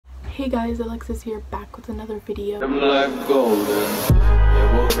Hey guys, Alexis here, back with another video. I'm like golden,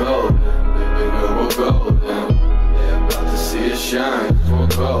 yeah, we're golden, baby girl, we're golden, yeah, about to see it shine, we're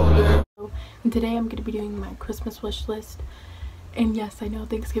golden. And today I'm going to be doing my Christmas wish list. And yes, I know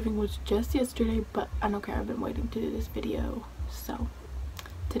Thanksgiving was just yesterday, but I don't care, I've been waiting to do this video. So,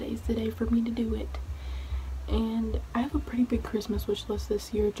 today's the day for me to do it. And I have a pretty big Christmas wish list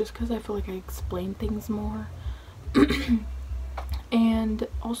this year, just because I feel like I explain things more. And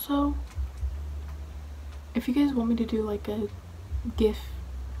also, if you guys want me to do like a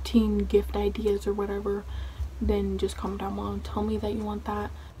teen gift ideas or whatever, then just comment down below and tell me that you want that.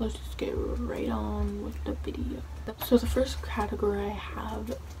 Let's just get right on with the video. So the first category I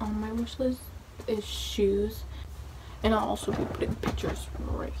have on my wish list is shoes, and I'll also be putting pictures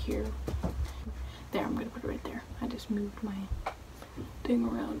right here. There, I'm gonna put it right there. I just moved my thing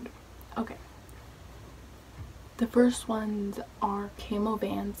around. Okay. The first ones are camo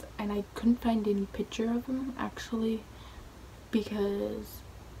Vans, and I couldn't find any picture of them actually, because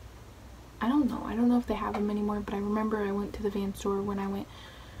I don't know if they have them anymore, but I remember I went to the Van store when I went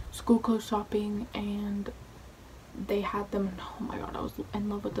school clothes shopping and they had them, and oh my god, I was in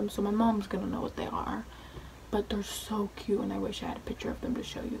love with them. So my mom's gonna know what they are, but they're so cute and I wish I had a picture of them to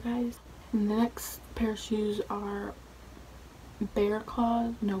show you guys. And the next pair of shoes are bear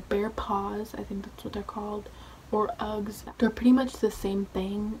paws, I think that's what they're called, or Uggs. They're pretty much the same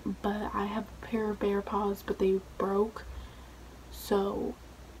thing, but I have a pair of bear paws, but they broke, so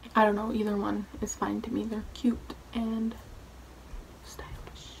I don't know, either one is fine to me. They're cute and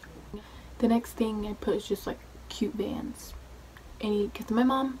stylish. The next thing I put is just like cute Vans, and because my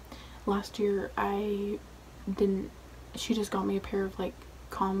mom last year she just got me a pair of like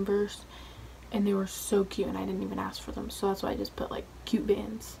Converse, and they were so cute and I didn't even ask for them, so that's why I just put like cute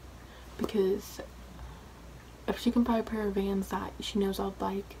Vans, because if she can buy a pair of Vans that she knows I'll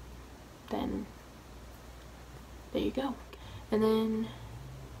like, then there you go. And then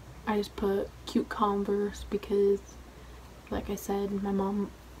I just put cute Converse because, like I said, my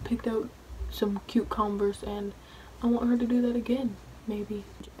mom picked out some cute Converse and I want her to do that again, maybe.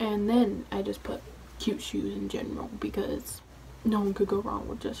 And then I just put cute shoes in general because no one could go wrong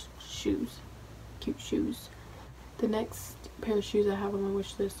with just shoes. Cute shoes. The next pair of shoes I have on my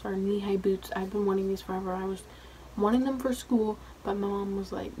wish list are knee-high boots. I've been wanting these forever. I was wanting them for school, but my mom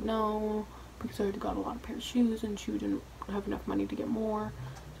was like, no, because I already got a lot of pair of shoes and she didn't have enough money to get more.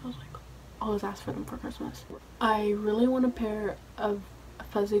 So I was like, I'll just ask for them for Christmas. I really want a pair of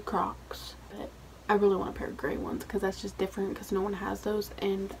fuzzy Crocs, but I really want a pair of gray ones because that's just different, because no one has those,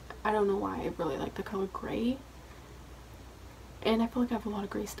 and I don't know why I really like the color gray, and I feel like I have a lot of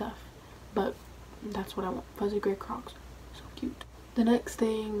gray stuff, but that's what I want. Fuzzy gray Crocs, so cute. The next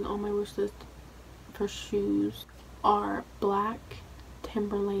thing on my wish list for shoes are black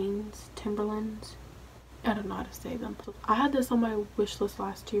Timberlands. I don't know how to say them. I had this on my wish list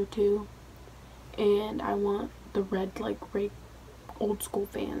last year too, and I want the red, like red old school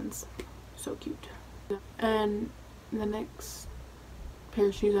Vans. So cute. And the next pair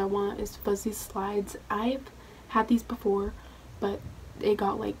of shoes I want is fuzzy slides. I've had these before, but it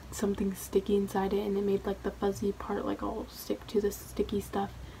got like something sticky inside it and it made like the fuzzy part like all stick to the sticky stuff,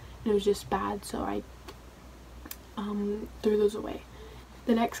 and it was just bad, so I threw those away.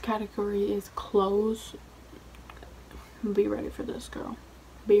 The next category is clothes. Be ready for this, girl.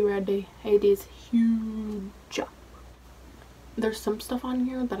 Be ready. It is huge. There's some stuff on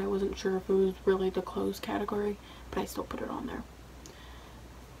here that I wasn't sure if it was really the clothes category, but I still put it on there.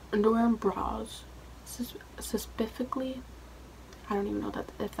 Underwear and bras, specifically, I don't even know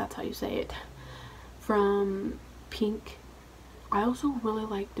if that's how you say it, from Pink. I also really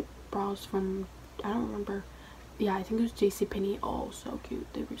like the bras from, I don't remember, yeah, I think it was JCPenney. Oh, so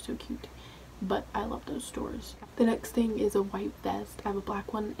cute. They were so cute, but I love those stores. The next thing is a white vest. I have a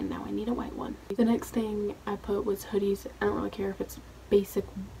black one and now I need a white one. The next thing I put was hoodies. I don't really care if it's basic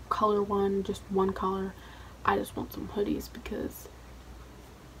color one, just one color. I just want some hoodies because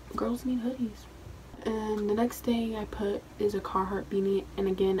girls need hoodies. And the next thing I put is a Carhartt beanie, and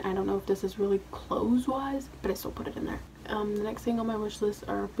again, I don't know if this is really clothes wise, but I still put it in there. The next thing on my wish list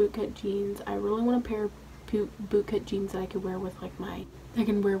are bootcut jeans. I really want a pair of bootcut jeans that I could wear with like I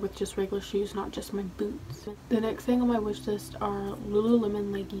can wear with just regular shoes, not just my boots. The next thing on my wish list are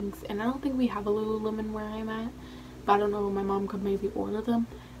Lululemon leggings, and I don't think we have a Lululemon where I'm at, but I don't know, my mom could maybe order them,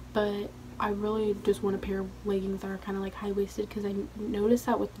 but I really just want a pair of leggings that are kind of like high-waisted, because I noticed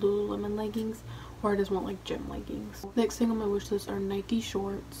that with Lululemon leggings, or I just want like gym leggings. Next thing on my wish list are Nike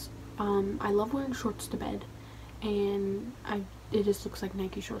shorts. I love wearing shorts to bed, and it just looks like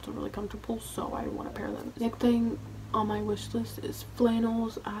Nike shorts are really comfortable, so I want a pair of them. Next thing on my wish list is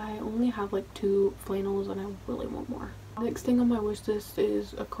flannels. I only have like 2 flannels and I really want more. Next thing on my wish list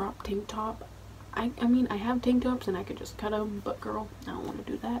is a crop tank top. I mean, I have tank tops and I could just cut them, but girl, I don't want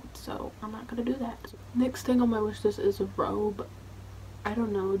to do that, so I'm not gonna do that. Next thing on my wish list is a robe. I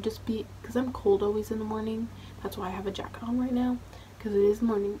don't know, just because I'm cold always in the morning. That's why I have a jacket on right now, because it is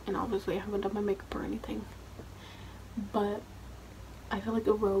morning and obviously I haven't done my makeup or anything. But I feel like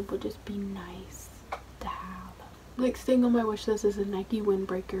a robe would just be nice to have. Next thing on my wish list is a Nike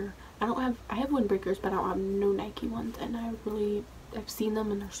windbreaker. I have windbreakers, but I don't have no Nike ones, and I've seen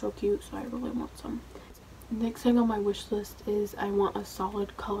them and they're so cute, so I really want some. Next thing on my wish list is I want a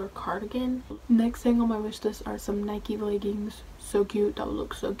solid color cardigan. Next thing on my wish list are some Nike leggings. So cute. That would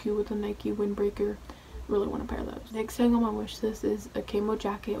look so cute with a Nike windbreaker. Really want a pair of those. Next thing on my wish list is a camo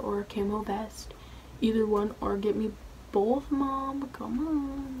jacket or a camo vest. Either one, or get me both, mom. Come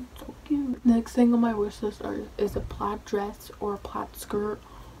on. So cute. Next thing on my wish list is a plaid dress or a plaid skirt,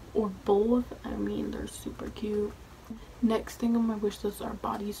 or both. I mean, they're super cute. Next thing on my wish list are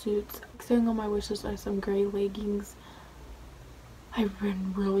bodysuits. Next thing on my wish list are some gray leggings. I've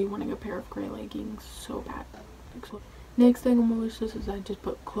been really wanting a pair of gray leggings so bad. Next thing on my wish list is I just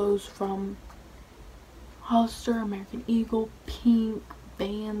put clothes from Hollister, American Eagle, Pink,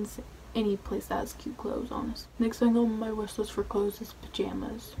 Vans, any place that has cute clothes, honestly. Next thing on my wish list for clothes is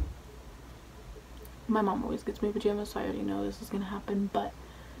pajamas. My mom always gets me pajamas, so I already know this is gonna happen, but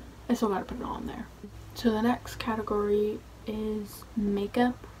I still gotta put it on there. So the next category is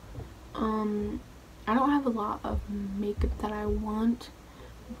makeup. I don't have a lot of makeup that I want,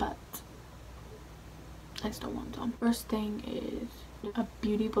 but I still want some. First thing is a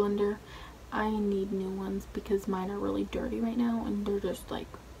beauty blender. I need new ones because mine are really dirty right now, and they're just like,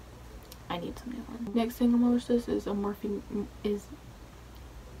 I need some new ones. Next thing on my wish list is a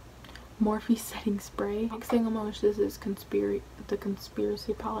Morphe setting spray. Next thing on my wish list is the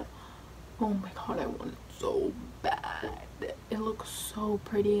conspiracy palette. Oh my god, I want it so bad. It looks so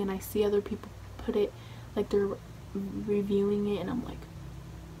pretty, and I see other people put it, like they're reviewing it, and I'm like,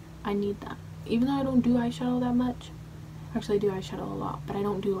 I need that. Even though I don't do eyeshadow that much. Actually, I do eyeshadow a lot, but I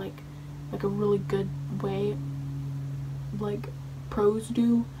don't do like a really good way like pros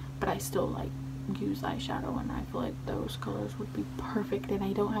do, but I still like use eyeshadow, and I feel like those colors would be perfect, and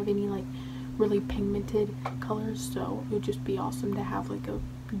I don't have any like really pigmented colors, so it would just be awesome to have like a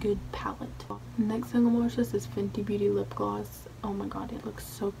good palette. Next thing on my wish list is Fenty Beauty lip gloss. Oh my god, it looks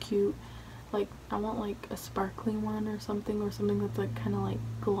so cute. Like, I want like a sparkling one or something that's like kind of like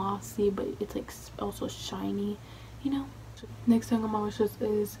glossy, but it's like also shiny, you know. Next thing on my wish list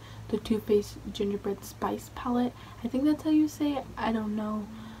is the Too Faced Gingerbread Spice palette. I think that's how you say it, I don't know,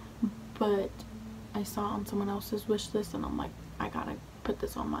 but I saw it on someone else's wish list, and I'm like, I gotta put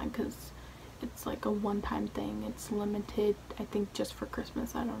this on mine because it's like a one-time thing. It's limited, I think, just for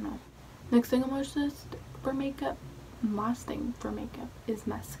Christmas. I don't know. Next thing on my wish list for makeup, last thing for makeup, is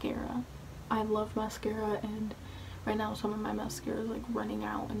mascara. I love mascara, and right now some of my mascara is like running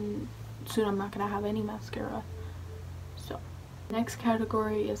out, and soon I'm not gonna have any mascara. So next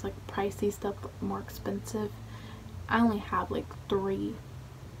category is like pricey stuff, more expensive. I only have like 3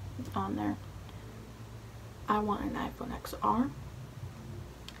 on there. I want an iPhone XR,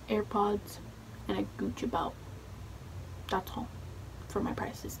 AirPods, and a Gucci belt. That's all for my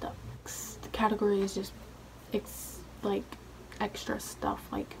pricey stuff. The category is just like extra stuff,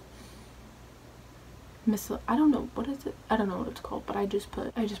 like I don't know what is it. I don't know what it's called, but I just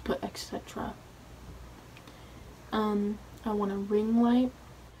put etc. I want a ring light,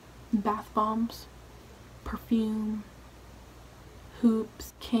 bath bombs, perfume,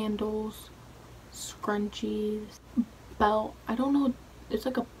 hoops, candles, scrunchies, belt. I don't know. It's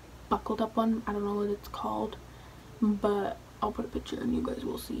like a buckled up one. I don't know what it's called, but I'll put a picture and you guys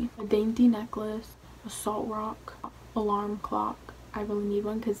will see. A dainty necklace, a salt rock, alarm clock. I really need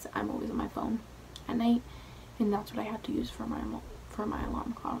one because I'm always on my phone at night, and that's what I have to use for my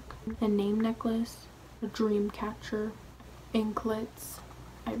alarm clock. A name necklace, a dream catcher, anklets.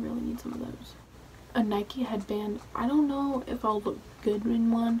 I really need some of those. A Nike headband. I don't know if I'll look good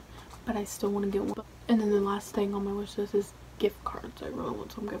in one, but I still want to get one. And then the last thing on my wish list is gift cards. I really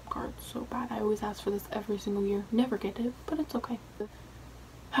want some gift cards so bad. I always ask for this every single year. Never get it, but it's okay.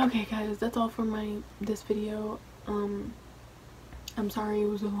 Okay guys, that's all for this video. I'm sorry it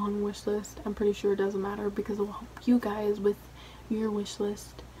was a long wish list. I'm pretty sure it doesn't matter because it will help you guys with your wish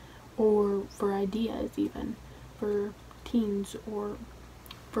list, or for ideas, even for teens or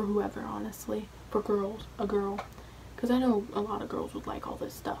for whoever, honestly. For girls, a girl, because I know a lot of girls would like all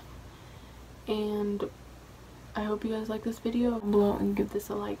this stuff. And I hope you guys like this video. Down below and give this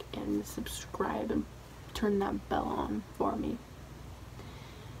a like and subscribe and turn that bell on for me.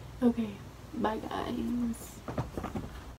 Okay, bye guys.